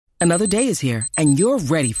Another day is here, and you're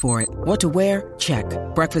ready for it. What to wear? Check.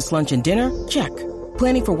 Breakfast, lunch, and dinner? Check.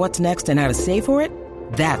 Planning for what's next and how to save for it?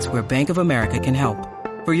 That's where Bank of America can help.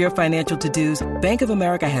 For your financial to-dos, Bank of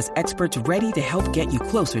America has experts ready to help get you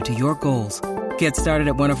closer to your goals. Get started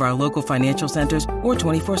at one of our local financial centers or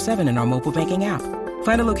 24/7 in our mobile banking app.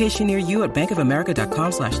 Find a location near you at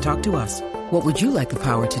bankofamerica.com/talktous. What would you like the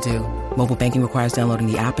power to do? Mobile banking requires downloading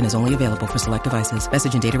the app and is only available for select devices.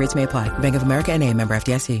 Message and data rates may apply. Bank of America N.A., member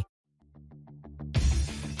FDIC.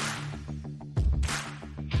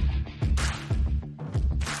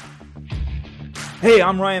 Hey,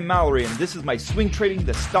 I'm Ryan Mallory, and this is my Swing Trading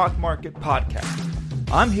the Stock Market podcast.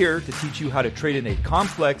 I'm here to teach you how to trade in a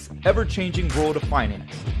complex, ever-changing world of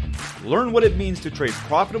finance. Learn what it means to trade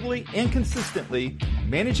profitably and consistently,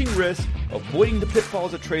 managing risk, avoiding the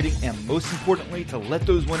pitfalls of trading, and most importantly, to let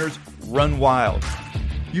those winners run wild.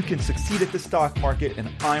 You can succeed at the stock market,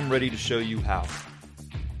 and I'm ready to show you how.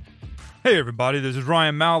 Hey everybody, this is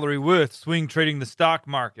Ryan Mallory with Swing Trading the Stock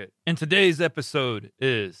Market, and today's episode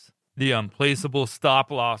is the unplaceable stop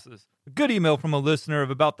losses. A good email from a listener of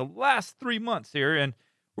about the last 3 months here, and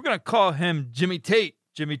we're going to call him Jimmy Tate.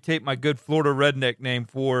 Jimmy Tate, my good Florida redneck name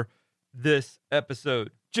for this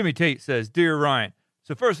episode. Jimmy Tate says, Dear Ryan,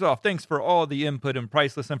 so first off, thanks for all the input and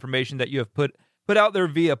priceless information that you have put out there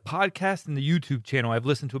via podcast and the YouTube channel. I've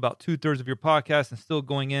listened to about 2/3 of your podcast and still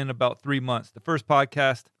going in about 3 months. The first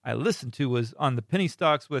podcast I listened to was on the penny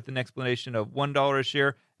stocks with an explanation of $1 a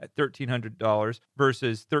share at $1,300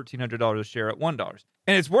 versus $1,300 a share at $1.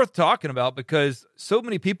 And it's worth talking about because so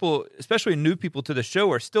many people, especially new people to the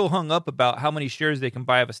show, are still hung up about how many shares they can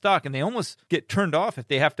buy of a stock. And they almost get turned off if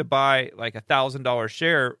they have to buy like $1,000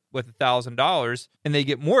 share with $1,000. And they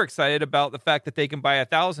get more excited about the fact that they can buy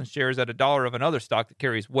 1,000 shares at $1 of another stock that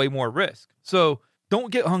carries way more risk. So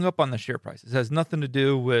don't get hung up on the share prices. It has nothing to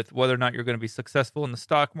do with whether or not you're going to be successful in the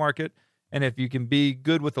stock market. And if you can be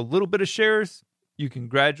good with a little bit of shares, you can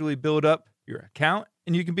gradually build up your account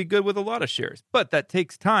and you can be good with a lot of shares. But that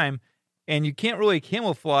takes time, and you can't really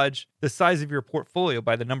camouflage the size of your portfolio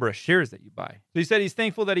by the number of shares that you buy. So he said he's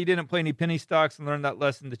thankful that he didn't play any penny stocks and learn that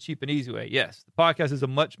lesson the cheap and easy way. Yes, the podcast is a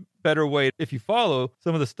much better way. If you follow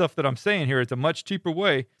some of the stuff that I'm saying here, it's a much cheaper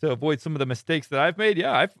way to avoid some of the mistakes that I've made.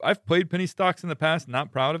 Yeah, I've played penny stocks in the past,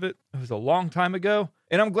 not proud of it. It was a long time ago,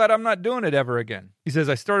 and I'm glad I'm not doing it ever again. He says,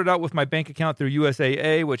 I started out with my bank account through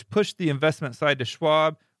USAA, which pushed the investment side to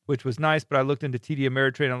Schwab, which was nice, but I looked into TD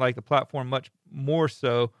Ameritrade and liked the platform much more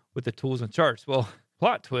so with the tools and charts. Well,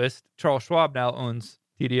 plot twist, Charles Schwab now owns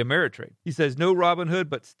TD Ameritrade. He says, no Robinhood,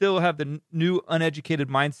 but still have the new uneducated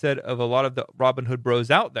mindset of a lot of the Robinhood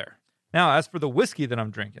bros out there. Now, as for the whiskey that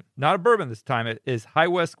I'm drinking, not a bourbon this time. It is High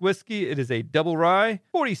West whiskey. It is a double rye,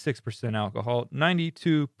 46% alcohol,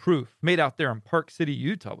 92 proof, made out there in Park City,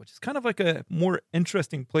 Utah, which is kind of like a more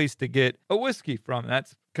interesting place to get a whiskey from.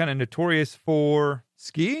 That's kind of notorious for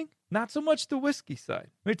skiing, not so much the whiskey side.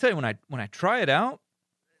 Let me tell you, when I try it out,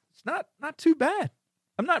 it's not too bad.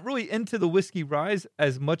 I'm not really into the whiskey ryes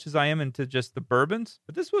as much as I am into just the bourbons,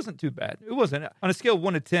 but this wasn't too bad. It wasn't. On a scale of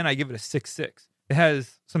 1 to 10, I give it a 6.6. It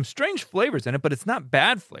has some strange flavors in it, but it's not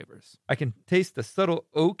bad flavors. I can taste the subtle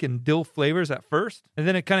oak and dill flavors at first, and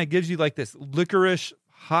then it kind of gives you like this licorice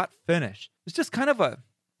hot finish. It's just kind of a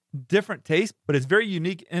different taste, but it's very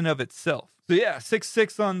unique in and of itself. So yeah,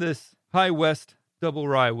 6.6 on this High West double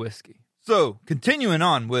rye whiskey. So continuing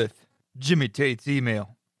on with Jimmy Tate's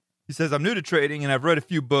email. He says, I'm new to trading and I've read a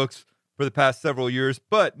few books for the past several years,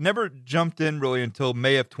 but never jumped in really until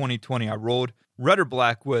May of 2020. I rolled red or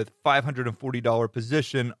black with $540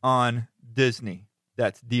 position on Disney.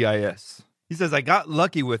 That's DIS. He says, I got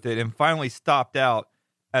lucky with it and finally stopped out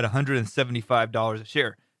at $175 a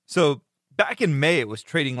share. So back in May, it was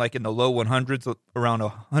trading like in the low 100s, around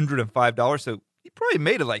 $105. So he probably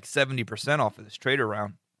made it like 70% off of this trade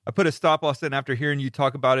around. I put a stop loss in after hearing you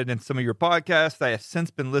talk about it in some of your podcasts. I have since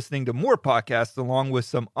been listening to more podcasts along with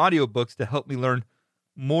some audiobooks to help me learn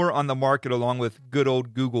more on the market, along with good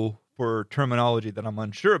old Google for terminology that I'm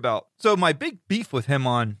unsure about. So my big beef with him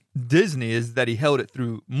on Disney is that he held it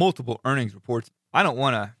through multiple earnings reports. I don't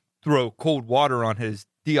want to throw cold water on his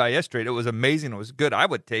DIS trade. It was amazing. It was good. I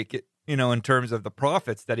would take it, in terms of the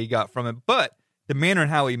profits that he got from it. But the manner in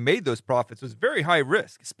how he made those profits was very high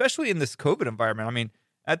risk, especially in this COVID environment. I mean,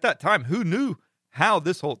 at that time, who knew how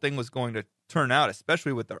this whole thing was going to turn out,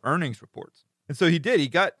 especially with the earnings reports? And so he did. He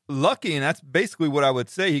got lucky, and that's basically what I would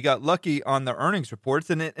say. He got lucky on the earnings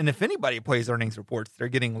reports, and if anybody plays earnings reports, they're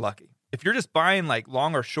getting lucky. If you're just buying like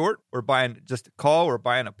long or short, or buying just a call or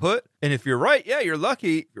buying a put, and if you're right, yeah, you're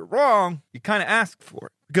lucky. If you're wrong, you kind of ask for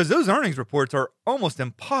it. Because those earnings reports are almost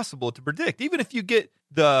impossible to predict. Even if you get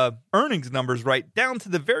the earnings numbers right down to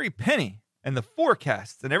the very penny and the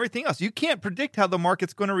forecasts and everything else. You can't predict how the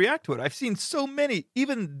market's going to react to it. I've seen so many,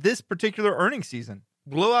 even this particular earnings season,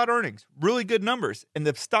 blowout earnings, really good numbers, and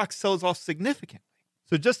the stock sells off significantly.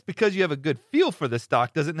 So just because you have a good feel for the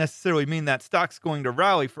stock doesn't necessarily mean that stock's going to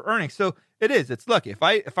rally for earnings. So it's lucky.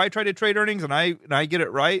 If I try to trade earnings and I get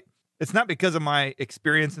it right, it's not because of my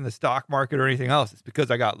experience in the stock market or anything else. It's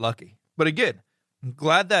because I got lucky. But again, I'm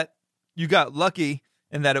glad that you got lucky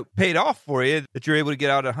and that it paid off for you, that you're able to get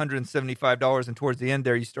out at $175. And towards the end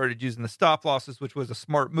there, you started using the stop losses, which was a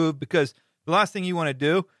smart move, because the last thing you want to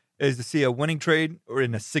do is to see a winning trade, or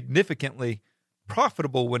in a significantly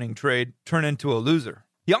profitable winning trade, turn into a loser.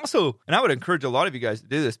 He also, and I would encourage a lot of you guys to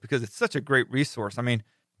do this because it's such a great resource. I mean,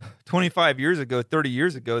 25 years ago, 30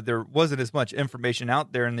 years ago, there wasn't as much information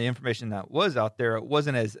out there, and the information that was out there, it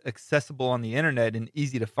wasn't as accessible on the internet and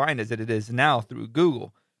easy to find as it is now through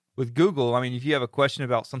Google. With Google, I mean, if you have a question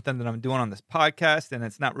about something that I'm doing on this podcast, and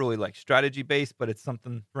it's not really like strategy based, but it's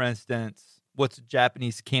something, for instance, what's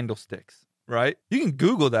Japanese candlesticks, right? You can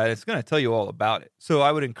Google that. It's going to tell you all about it. So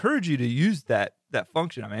I would encourage you to use that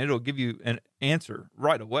function. I mean, it'll give you an answer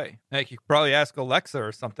right away. Like, you could probably ask Alexa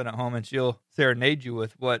or something at home, and she'll serenade you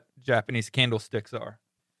with what Japanese candlesticks are.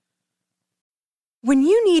 When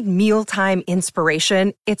you need mealtime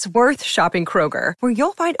inspiration, it's worth shopping Kroger, where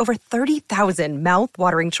you'll find over 30,000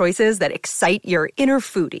 mouth-watering choices that excite your inner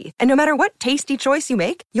foodie. And no matter what tasty choice you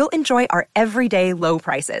make, you'll enjoy our everyday low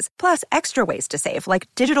prices, plus extra ways to save, like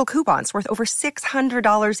digital coupons worth over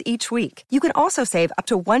 $600 each week. You can also save up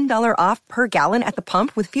to $1 off per gallon at the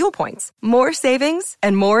pump with fuel points. More savings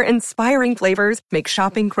and more inspiring flavors make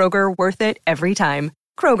shopping Kroger worth it every time.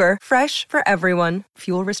 Kroger, fresh for everyone.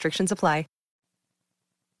 Fuel restrictions apply.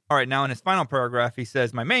 All right, now in his final paragraph, he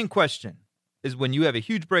says, my main question is, when you have a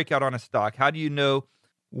huge breakout on a stock, how do you know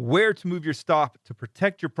where to move your stop to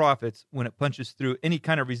protect your profits when it punches through any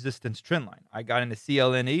kind of resistance trend line? I got into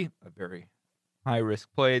CLNE, a very high-risk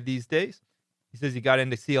play these days. He says he got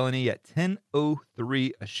into CLNE at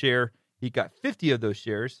 $10.03 a share. He got 50 of those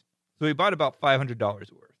shares, so he bought about $500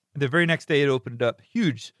 worth. And the very next day, it opened up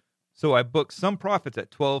huge, so I booked some profits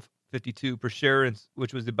at $12.52 per share,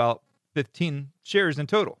 which was about 15 shares in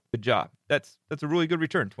total. Good job. That's a really good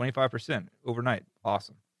return, 25% overnight.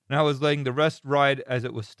 Awesome. And I was letting the rest ride as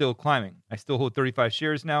it was still climbing. I still hold 35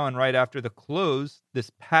 shares now, and right after the close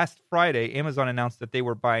this past Friday, Amazon announced that they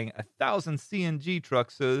were buying 1,000 CNG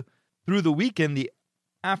trucks. So through the weekend, the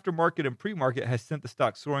aftermarket and pre-market has sent the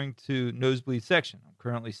stock soaring to nosebleed section. I'm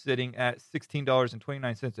currently sitting at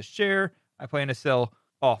 $16.29 a share. I plan to sell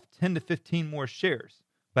off 10 to 15 more shares.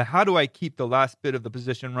 But how do I keep the last bit of the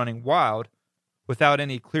position running wild without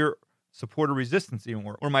any clear support or resistance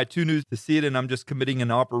anymore? Or am I too new to see it and I'm just committing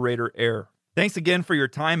an operator error? Thanks again for your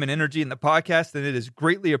time and energy in the podcast, and it is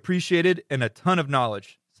greatly appreciated and a ton of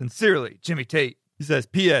knowledge. Sincerely, Jimmy Tate. He says,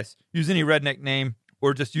 P.S. Use any redneck name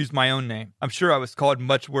or just use my own name. I'm sure I was called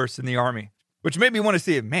much worse in the Army, which made me want to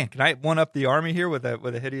see, man, can I one-up the Army here with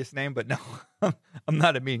a hideous name? But no, I'm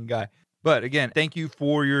not a mean guy. But again, thank you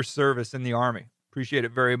for your service in the Army. Appreciate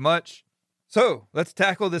it very much. So let's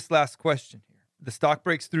tackle this last question here. The stock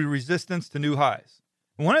breaks through resistance to new highs.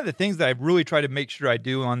 And one of the things that I really try to make sure I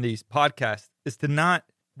do on these podcasts is to not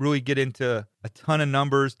really get into a ton of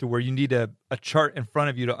numbers to where you need a chart in front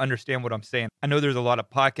of you to understand what I'm saying. I know there's a lot of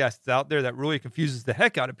podcasts out there that really confuses the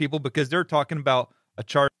heck out of people because they're talking about a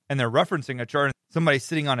chart and they're referencing a chart. Somebody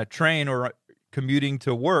sitting on a train or commuting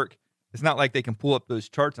to work, it's not like they can pull up those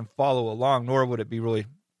charts and follow along, nor would it be really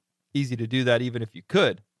easy to do that even if you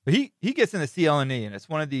could. But he gets into CLNE, and it's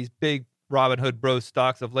one of these big Robinhood Bros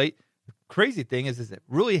stocks of late. The crazy thing is it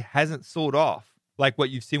really hasn't sold off like what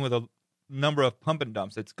you've seen with a number of pump and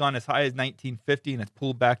dumps. It's gone as high as $19.50, and it's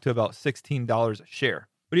pulled back to about $16 a share.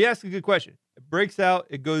 But he asked a good question. It breaks out,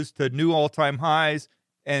 it goes to new all-time highs,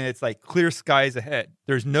 and it's like clear skies ahead.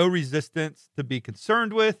 There's no resistance to be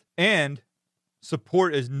concerned with, and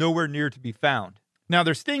support is nowhere near to be found. Now,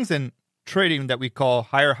 there's things in trading that we call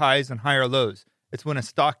higher highs and higher lows. It's when a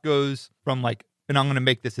stock goes from like, and I'm going to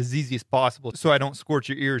make this as easy as possible so I don't scorch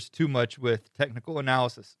your ears too much with technical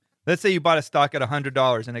analysis. Let's say you bought a stock at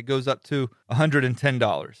 $100 and it goes up to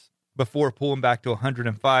 $110 before pulling back to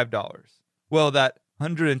 $105. Well, that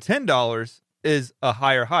 $110 is a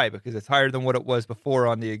higher high because it's higher than what it was before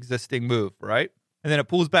on the existing move, right? And then it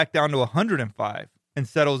pulls back down to $105 and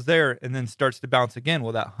settles there and then starts to bounce again.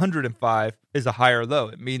 Well, that 105 is a higher low.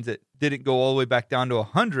 It means it didn't go all the way back down to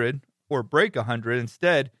 100 before break 100.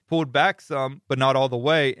 Instead, pulled back some, but not all the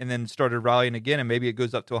way, and then started rallying again, and maybe it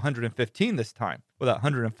goes up to 115 this time. Well, that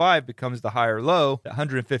 105 becomes the higher low. That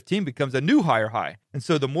 115 becomes a new higher high. And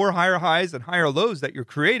so the more higher highs and higher lows that you're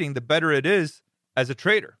creating, the better it is as a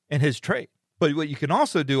trader in his trade. But what you can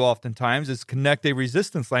also do oftentimes is connect a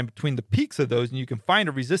resistance line between the peaks of those, and you can find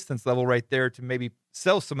a resistance level right there to maybe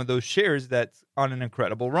sell some of those shares that's on an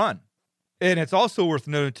incredible run. And it's also worth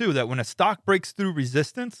noting, too, that when a stock breaks through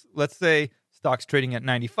resistance, let's say stock's trading at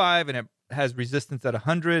 95 and it has resistance at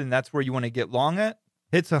 100, and that's where you want to get long at,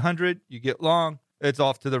 hits 100, you get long, it's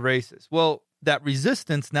off to the races. Well, that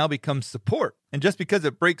resistance now becomes support. And just because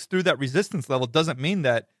it breaks through that resistance level doesn't mean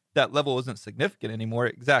that that level isn't significant anymore.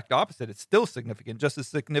 Exact opposite. It's still significant, just as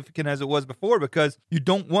significant as it was before, because you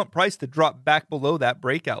don't want price to drop back below that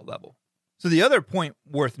breakout level. So the other point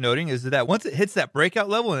worth noting is that once it hits that breakout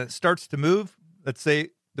level and it starts to move, let's say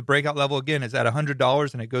the breakout level again is at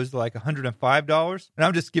 $100 and it goes to like $105. And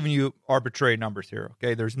I'm just giving you arbitrary numbers here.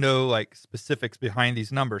 Okay. There's no like specifics behind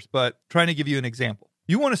these numbers, but trying to give you an example.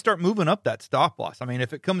 You want to start moving up that stop loss. I mean,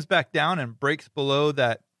 if it comes back down and breaks below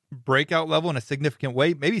that breakout level in a significant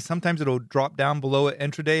way, maybe sometimes it'll drop down below it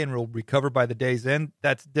intraday and will recover by the day's end.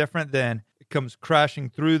 That's different than it comes crashing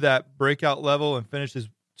through that breakout level and finishes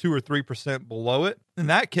 2 or 3% below it. In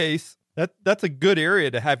that case, that's a good area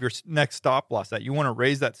to have your next stop loss at. You want to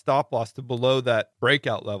raise that stop loss to below that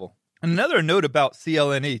breakout level. And another note about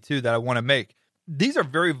CLNE too that I want to make. These are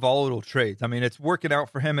very volatile trades. I mean, it's working out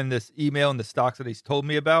for him in this email and the stocks that he's told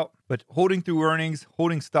me about, but holding through earnings,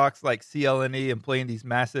 holding stocks like CLNE and playing these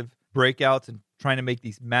massive breakouts and trying to make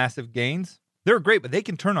these massive gains, they're great, but they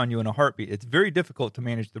can turn on you in a heartbeat. It's very difficult to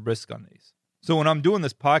manage the risk on these. So when I'm doing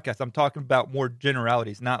this podcast, I'm talking about more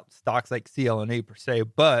generalities, not stocks like CLNE per se,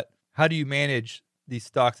 but how do you manage these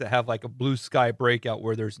stocks that have like a blue sky breakout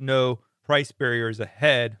where there's no price barriers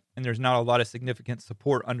ahead and there's not a lot of significant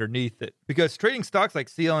support underneath it? Because trading stocks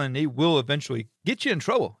like CLNE will eventually get you in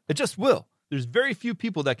trouble. It just will. There's very few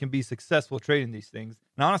people that can be successful trading these things.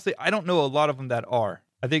 And honestly, I don't know a lot of them that are.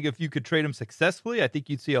 I think if you could trade them successfully, I think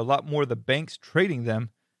you'd see a lot more of the banks trading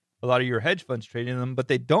them, a lot of your hedge funds trading them, but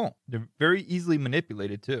they don't. They're very easily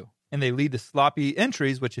manipulated too. And they lead to sloppy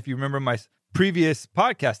entries, which if you remember my previous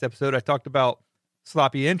podcast episode, I talked about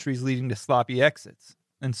sloppy entries leading to sloppy exits.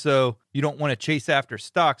 And so you don't want to chase after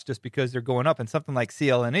stocks just because they're going up. And something like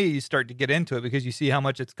CLNE, you start to get into it because you see how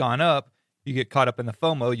much it's gone up. You get caught up in the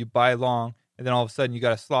FOMO, you buy long, and then all of a sudden you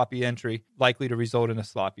got a sloppy entry likely to result in a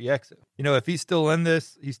sloppy exit. You know, if he's still in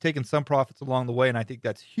this, he's taken some profits along the way. And I think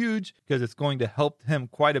that's huge because it's going to help him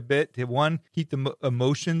quite a bit to, one, keep the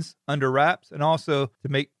emotions under wraps and also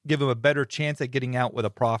to give him a better chance at getting out with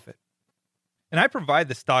a profit. And I provide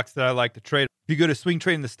the stocks that I like to trade. If you go to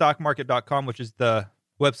swingtradingthestockmarket.com, which is the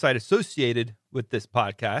website associated with this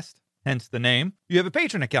podcast, hence the name, you have a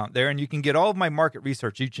Patreon account there and you can get all of my market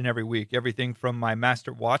research each and every week. Everything from my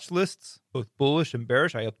master watch lists, both bullish and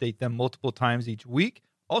bearish. I update them multiple times each week.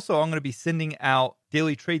 Also, I'm going to be sending out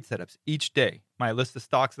daily trade setups each day. My list of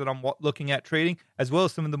stocks that I'm looking at trading, as well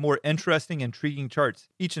as some of the more interesting, intriguing charts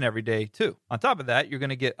each and every day, too. On top of that, you're going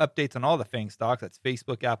to get updates on all the FANG stocks. That's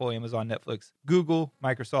Facebook, Apple, Amazon, Netflix, Google,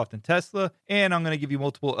 Microsoft, and Tesla. And I'm going to give you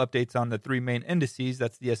multiple updates on the three main indices.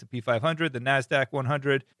 That's the S&P 500, the NASDAQ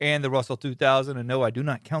 100, and the Russell 2000. And no, I do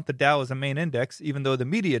not count the Dow as a main index, even though the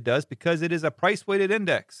media does, because it is a price-weighted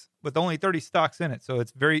index with only 30 stocks in it. So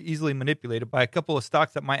it's very easily manipulated by a couple of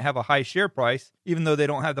stocks that might have a high share price, even though they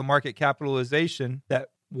don't have the market capitalization that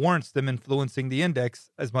warrants them influencing the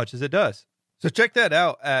index as much as it does. So check that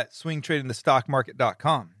out at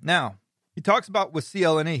swingtradingthestockmarket.com. Now, he talks about with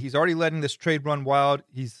CLNE, he's already letting this trade run wild.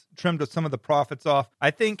 He's trimmed some of the profits off.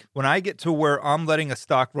 I think when I get to where I'm letting a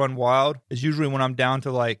stock run wild is usually when I'm down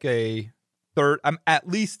to like a third. I'm at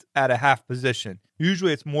least at a half position.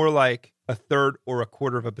 Usually it's more like a third or a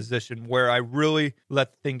quarter of a position where I really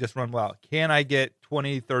let the thing just run wild. Can I get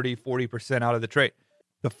 20, 30, 40% out of the trade?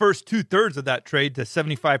 The first 2/3 of that trade to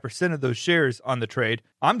 75% of those shares on the trade,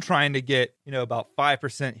 I'm trying to get, about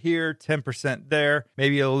 5% here, 10% there,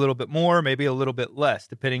 maybe a little bit more, maybe a little bit less,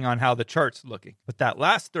 depending on how the chart's looking. But that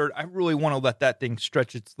last third, I really want to let that thing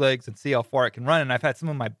stretch its legs and see how far it can run. And I've had some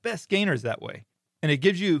of my best gainers that way. And it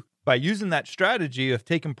gives you, by using that strategy of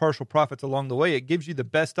taking partial profits along the way, it gives you the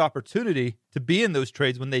best opportunity to be in those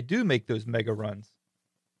trades when they do make those mega runs.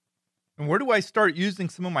 And where do I start using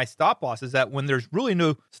some of my stop losses at when there's really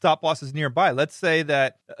no stop losses nearby? Let's say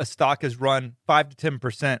that a stock has run 5 to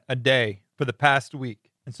 10% a day for the past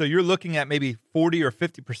week. And so you're looking at maybe 40 or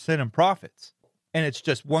 50% in profits. And it's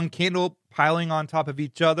just one candle piling on top of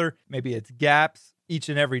each other. Maybe it's gaps each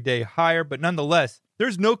and every day higher, but nonetheless,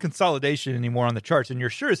 there's no consolidation anymore on the charts, and you're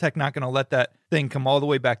sure as heck not going to let that thing come all the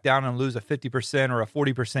way back down and lose a 50% or a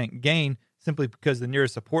 40% gain simply because the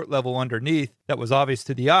nearest support level underneath that was obvious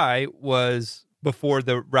to the eye was before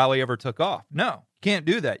the rally ever took off. No, can't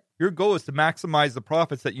do that. Your goal is to maximize the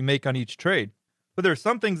profits that you make on each trade. But there are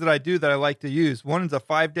some things that I do that I like to use. One is a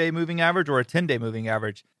 5-day moving average or a 10-day moving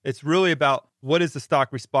average. It's really about what is the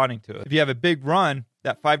stock responding to. If you have a big run,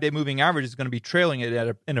 that 5-day moving average is going to be trailing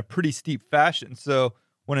it in a pretty steep fashion. So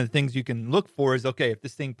one of the things you can look for is, okay, if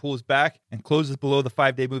this thing pulls back and closes below the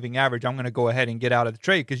 5-day moving average, I'm going to go ahead and get out of the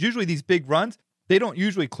trade. Because usually these big runs, they don't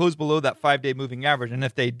usually close below that 5-day moving average. And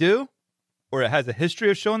if they do, or it has a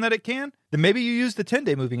history of showing that it can, then maybe you use the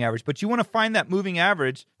 10-day moving average. But you want to find that moving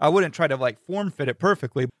average. I wouldn't try to form fit it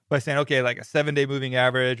perfectly by saying, okay, like a 7-day moving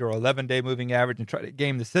average or 11-day moving average and try to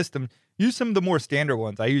game the system. Use some of the more standard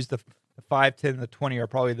ones. I use the 5, 10, and the 20 are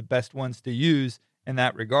probably the best ones to use in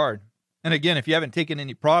that regard. And again, if you haven't taken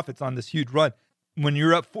any profits on this huge run, when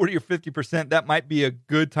you're up 40 or 50%, that might be a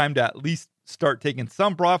good time to at least start taking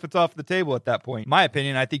some profits off the table at that point. In my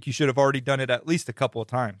opinion, I think you should have already done it at least a couple of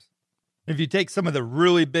times. If you take some of the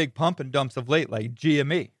really big pump and dumps of late, like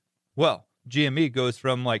GME, well, GME goes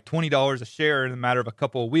from like $20 a share in a matter of a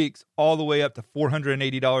couple of weeks all the way up to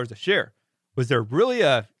 $480 a share. Was there really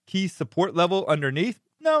a key support level underneath?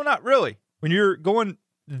 No, not really. When you're going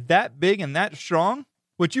that big and that strong,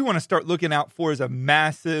 what you want to start looking out for is a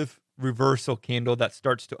massive reversal candle that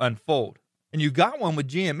starts to unfold. And you got one with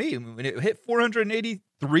GME. When it hit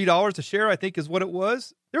 $483 a share, I think is what it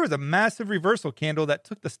was, there was a massive reversal candle that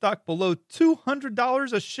took the stock below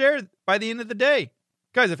 $200 a share by the end of the day.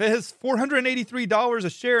 Guys, if it has $483 a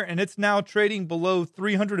share and it's now trading below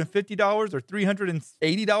 $350 or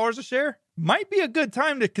 $380 a share, might be a good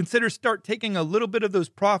time to consider start taking a little bit of those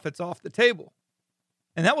profits off the table.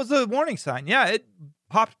 And that was a warning sign. Yeah, it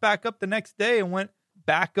popped back up the next day and went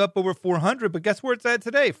back up over 400, but guess where it's at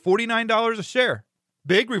today? $49 a share.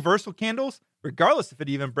 Big reversal candles, regardless if it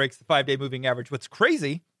even breaks the 5-day moving average. What's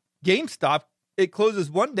crazy, GameStop, it closes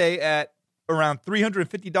one day at around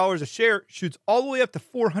 $350 a share, shoots all the way up to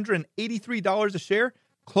 $483 a share,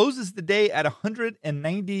 closes the day at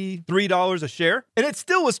 $193 a share, and it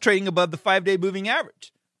still was trading above the 5-day moving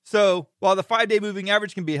average. So while the 5-day moving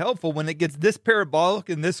average can be helpful, when it gets this parabolic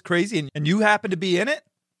and this crazy and you happen to be in it,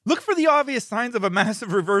 look for the obvious signs of a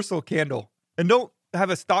massive reversal candle. And don't have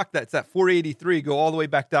a stock that's at $483 go all the way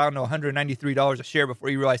back down to $193 a share before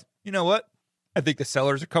you realize, you know what? I think the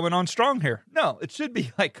sellers are coming on strong here. No, it should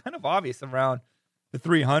be kind of obvious around the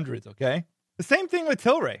 300s, okay? The same thing with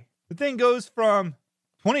Tilray. The thing goes from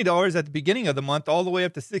 $20 at the beginning of the month all the way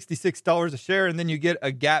up to $66 a share, and then you get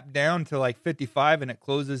a gap down to $55 and it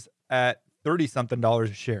closes at $30-something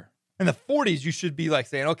a share. In the 40s, you should be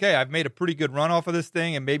saying, okay, I've made a pretty good run off of this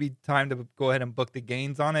thing and maybe time to go ahead and book the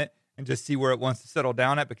gains on it and just see where it wants to settle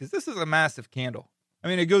down at, because this is a massive candle. I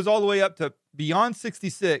mean, it goes all the way up to beyond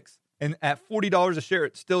 66, and at $40 a share,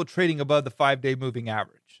 it's still trading above the 5-day moving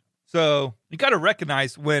average. So you got to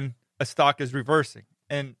recognize when a stock is reversing.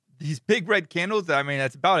 And these big red candles, I mean,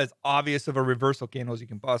 that's about as obvious of a reversal candle as you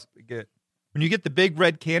can possibly get. When you get the big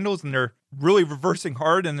red candles and they're really reversing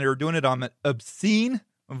hard and they're doing it on obscene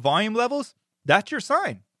volume levels, that's your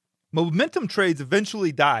sign. Momentum trades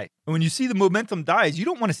eventually die. And when you see the momentum dies, you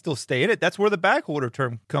don't want to still stay in it. That's where the back holder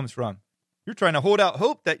term comes from. You're trying to hold out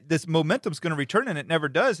hope that this momentum's going to return, and it never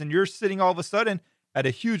does. And you're sitting all of a sudden at a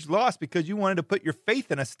huge loss because you wanted to put your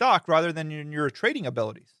faith in a stock rather than in your trading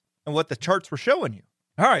abilities and what the charts were showing you.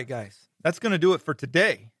 All right, guys, that's going to do it for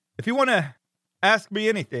today. If you want to ask me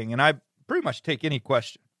anything, and I pretty much take any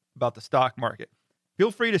question about the stock market,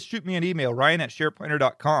 feel free to shoot me an email,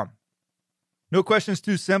 ryan@shareplanner.com. No questions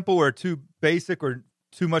too simple or too basic or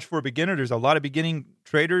too much for a beginner. There's a lot of beginning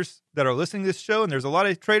traders that are listening to this show, and there's a lot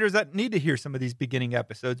of traders that need to hear some of these beginning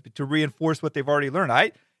episodes to reinforce what they've already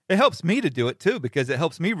learned. It helps me to do it too, because it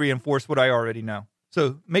helps me reinforce what I already know.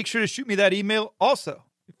 So make sure to shoot me that email. Also,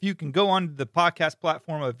 if you can go on the podcast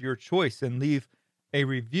platform of your choice and leave a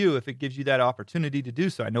review if it gives you that opportunity to do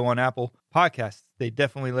so. I know on Apple Podcasts, they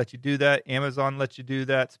definitely let you do that. Amazon lets you do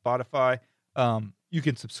that. Spotify. You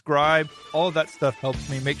can subscribe. All of that stuff helps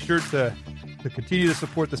me. Make sure to continue to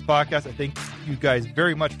support this podcast. I thank you guys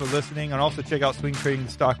very much for listening. And also check out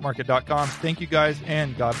swingtradingthestockmarket.com. Thank you guys,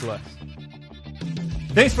 and God bless.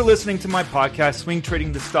 Thanks for listening to my podcast, Swing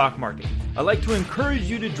Trading the Stock Market. I'd like to encourage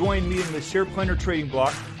you to join me in the SharePlanner Trading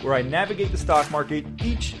Block, where I navigate the stock market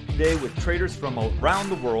each day with traders from around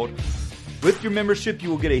the world. With your membership, you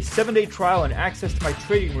will get a 7-day trial and access to my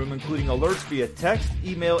trading room, including alerts via text,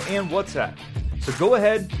 email, and WhatsApp. So go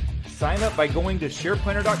ahead, Sign up by going to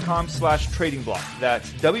shareplanner.com/tradingblock. That's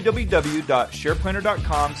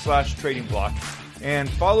www.shareplanner.com/tradingblock. And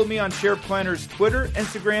follow me on SharePlanner's Twitter,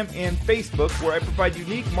 Instagram, and Facebook, where I provide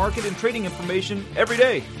unique market and trading information every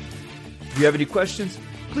day. If you have any questions,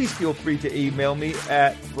 please feel free to email me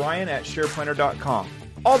at brian@shareplanner.com.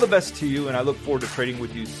 All the best to you, and I look forward to trading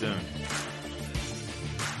with you soon.